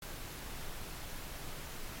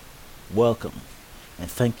Welcome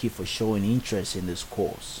and thank you for showing interest in this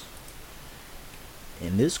course.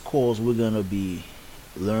 In this course, we're going to be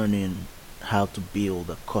learning how to build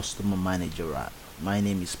a customer manager app. My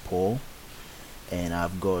name is Paul and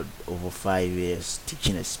I've got over 5 years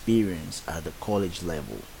teaching experience at the college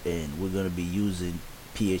level, and we're going to be using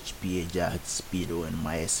PHP, AJAX, PDO, and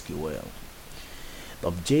MySQL. The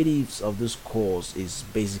objectives of this course is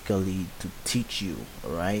basically to teach you,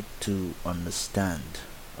 alright, to understand,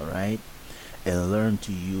 alright, and learn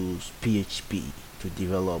to use PHP to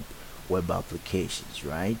develop web applications,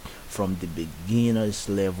 right? From the beginners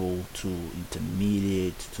level to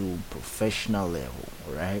intermediate to professional level,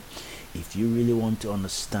 right? If you really want to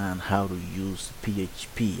understand how to use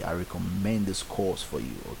PHP, I recommend this course for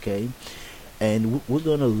you, okay? And we're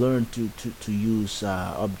going to learn to use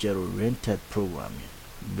object-oriented programming,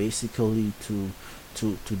 basically to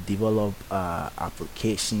develop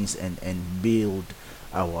applications and build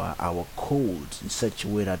our codes in such a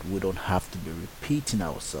way that we don't have to be repeating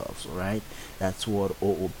ourselves, right? That's what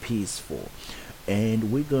OOP is for.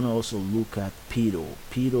 And we're gonna also look at PDO.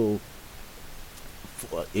 PDO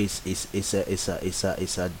is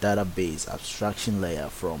a database abstraction layer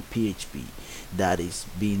from PHP that is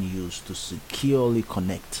being used to securely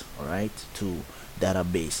connect, all right, to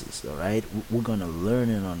databases. All right, we're gonna learn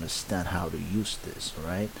and understand how to use this, all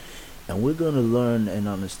right, and we're gonna learn and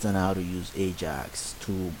understand how to use AJAX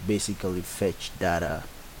to basically fetch data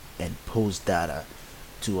and post data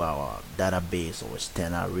to our database or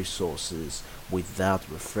external resources without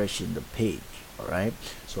refreshing the page. Alright,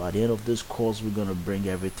 so at the end of this course, we're going to bring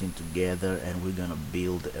everything together and we're going to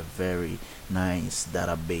build a very nice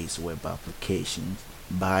database web application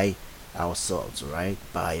by ourselves, right?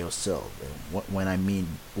 By yourself. And when I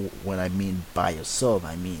mean by yourself,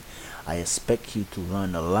 I mean I expect you to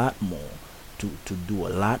learn a lot more, to do a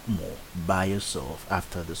lot more by yourself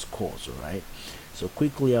after this course. All right, so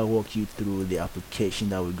quickly I'll walk you through the application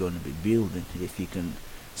that we're going to be building. If you can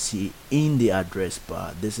see in the address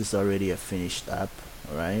bar, this is already a finished app,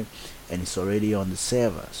 all right, and it's already on the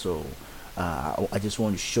server. So I just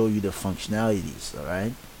want to show you the functionalities. All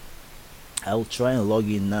right, I will try and log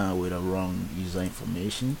in now with a wrong user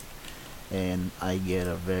information, and I get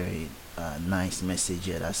a very nice message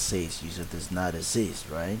here that says user does not exist,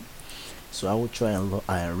 right? So I will try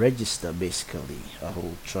and register. Basically, I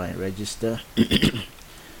will try and register the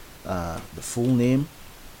full name.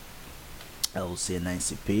 I will say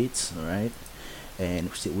Nancy Pates, all right,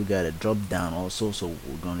 and see we got a drop down also, so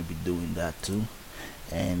we're going to be doing that too.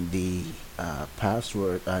 And the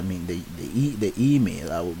password, I mean the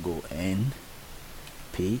email, I will go N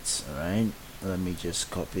Pates, all right. Let me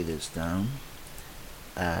just copy this down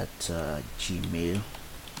at gmail.com,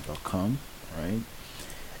 right,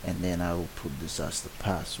 and then I will put this as the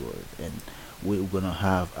password, and we're gonna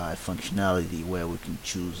have a functionality where we can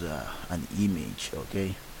choose an image.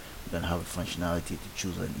 Okay, we're gonna have a functionality to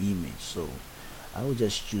choose an image, so I will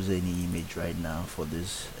just choose any image right now for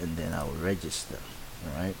this, and then I will register.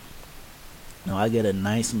 All right, now I get a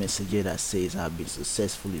nice message here that says I've been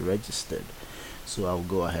successfully registered, so I'll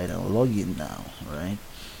go ahead and log in now. All right,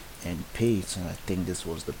 and paste, and I think this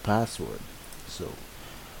was the password. So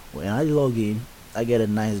when I log in, I get a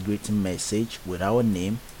nice greeting message with our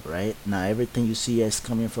name. Right now, everything you see here is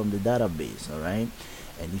coming from the database. All right,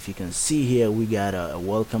 and if you can see here, we got a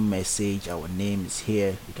welcome message. Our name is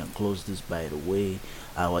here. You can close this, by the way.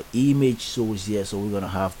 Our image shows here, so we're gonna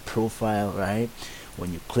have profile, right?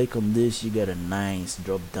 When you click on this, you get a nice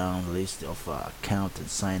drop down list of account and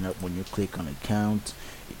sign up. When you click on account,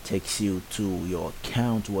 it takes you to your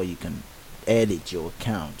account where you can edit your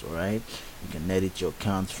account. All right, you can edit your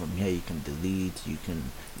account from here. You can delete, you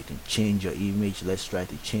can change your image. Let's try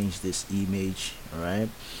to change this image. All right,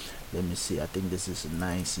 let me see. I think this is a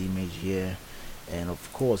nice image here, and of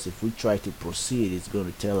course if we try to proceed, it's going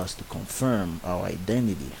to tell us to confirm our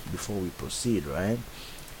identity before we proceed, right?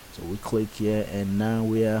 So we click here, and now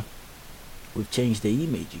we've changed the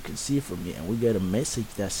image. You can see from here, and we get a message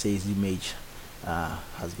that says image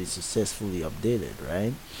has been successfully updated,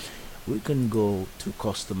 right? We can go to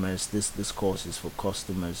customers. This course is for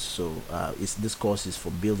customers, so this course is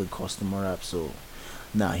for building customer apps. So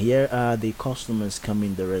now here are the customers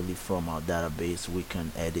coming directly from our database. We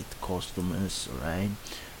can edit customers, right?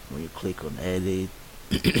 When you click on edit,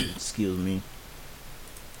 excuse me,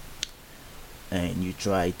 and you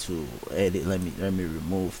try to edit, let me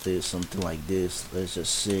remove this, something like this. Let's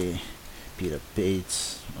just say Peter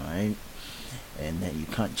Pates, right? And then you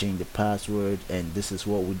can't change the password, and this is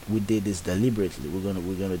what we did this deliberately.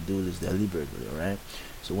 We're gonna do this deliberately, all right?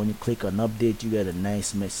 So when you click on update, you get a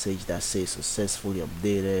nice message that says successfully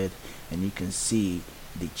updated, and you can see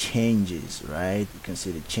the changes, right? You can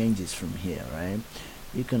see the changes from here, right?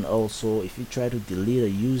 You can also, if you try to delete a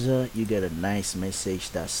user, you get a nice message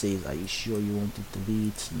that says, are you sure you want to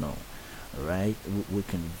delete? No. All right, we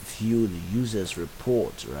can view the user's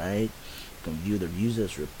report, right? You can view the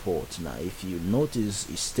user's report. Now if you notice,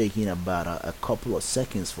 it's taking about a couple of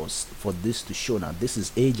seconds for this to show. Now this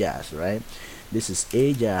is AJAX, right? This is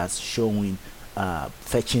AJAX showing,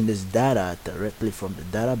 fetching this data directly from the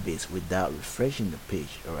database without refreshing the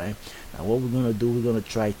page. All right, now what we're gonna do, we're gonna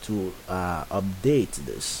try to update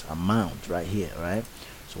this amount right here, right?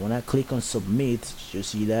 So when I click on submit, you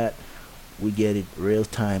see that we get it real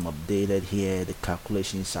time updated here. The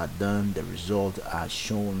calculations are done, the results are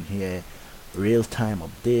shown here, real time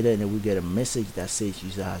updated, and we get a message that says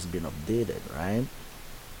user has been updated, right?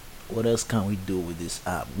 What else can we do with this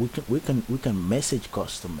app? We can message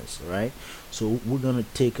customers, right? So we're gonna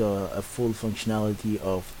take a full functionality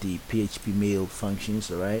of the PHP mail functions.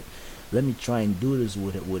 All right, let me try and do this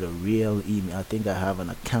with a real email. I think I have an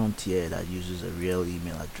account here that uses a real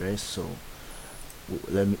email address, so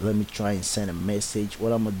let me try and send a message.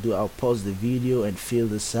 What I'm gonna do, I'll pause the video and fill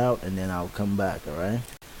this out, and then I'll come back.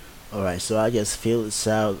 All right, so I just filled this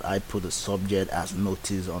out. I put a subject as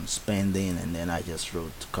notice on spending, and then I just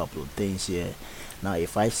wrote a couple of things here. Now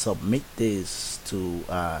if I submit this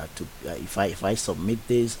if I submit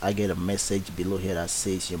this, I get a message below here that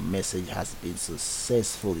says your message has been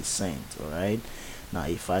successfully sent. All right, now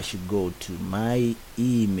if I should go to my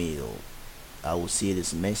email, I will see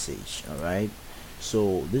this message. All right,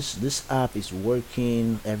 so this app is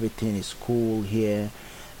working, everything is cool here,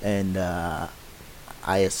 and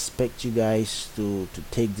I expect you guys to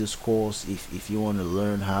take this course if you want to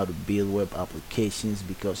learn how to build web applications,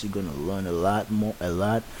 because you're going to learn a lot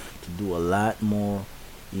to do a lot more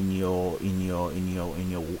in your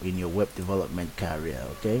web development career.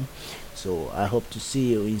 Okay, so I hope to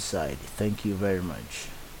see you inside. Thank you very much.